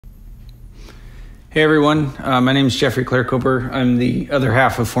Hey everyone, my name is Jeffrey Clarecoper. I'm the other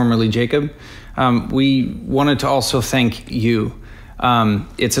half of formerly Jacob. We wanted to also thank you.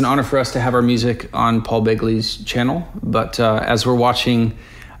 It's an honor for us to have our music on Paul Begley's channel, but as we're watching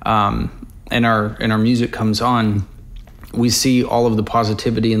and our music comes on, we see all of the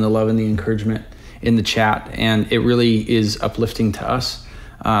positivity and the love and the encouragement in the chat, and it really is uplifting to us.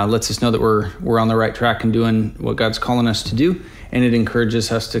 Lets us know that we're on the right track and doing what God's calling us to do, and it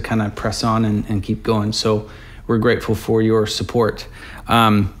encourages us to kind of press on and keep going. So we're grateful for your support.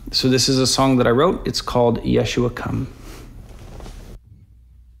 So this is a song that I wrote. It's called Yeshua Come.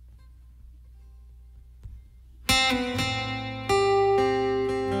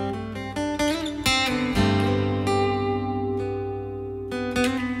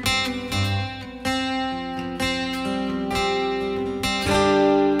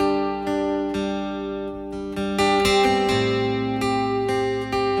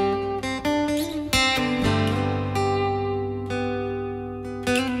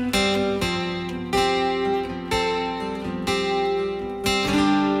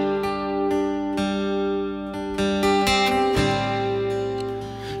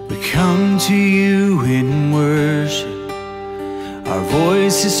 Come to you in worship, our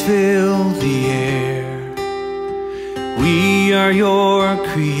voices fill the air. We are your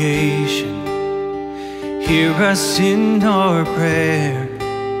creation, hear us in our prayer.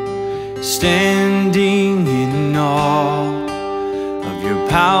 Standing in awe of your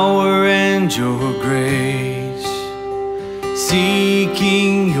power and your grace,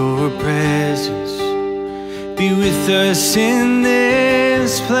 seeking your presence, be with us in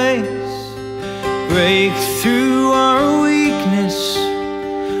this place. Break through our weakness,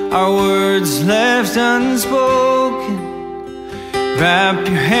 our words left unspoken. Wrap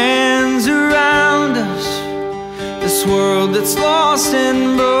your hands around us, this world that's lost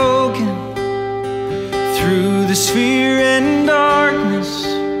and broken. Through this fear and darkness,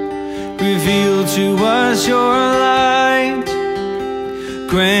 reveal to us your light.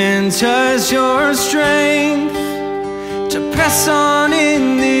 Grant us your strength to press on